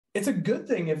it's a good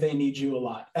thing if they need you a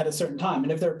lot at a certain time.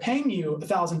 And if they're paying you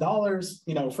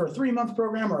 $1,000, for a 3-month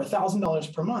program or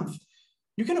 $1,000 per month,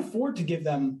 you can afford to give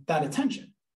them that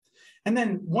attention. And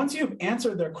then once you've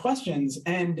answered their questions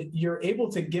and you're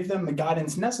able to give them the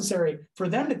guidance necessary for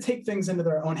them to take things into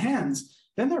their own hands,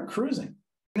 then they're cruising.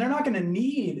 And they're not going to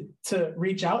need to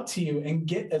reach out to you and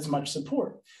get as much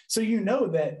support. So you know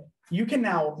that you can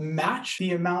now match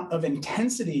the amount of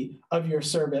intensity of your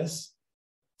service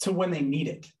to when they need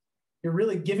it. You're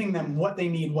really giving them what they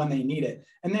need when they need it.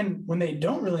 And then when they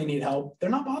don't really need help,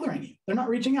 they're not bothering you. They're not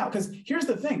reaching out. Because here's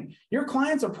the thing, your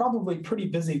clients are probably pretty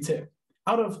busy too.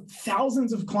 Out of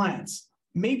thousands of clients,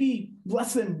 maybe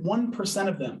less than 1%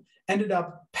 of them ended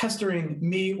up pestering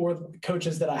me or the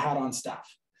coaches that I had on staff.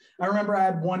 I remember I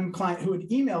had one client who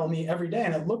would email me every day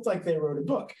and it looked like they wrote a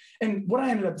book. And what I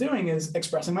ended up doing is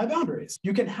expressing my boundaries.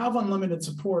 You can have unlimited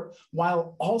support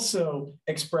while also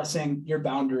expressing your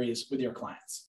boundaries with your clients.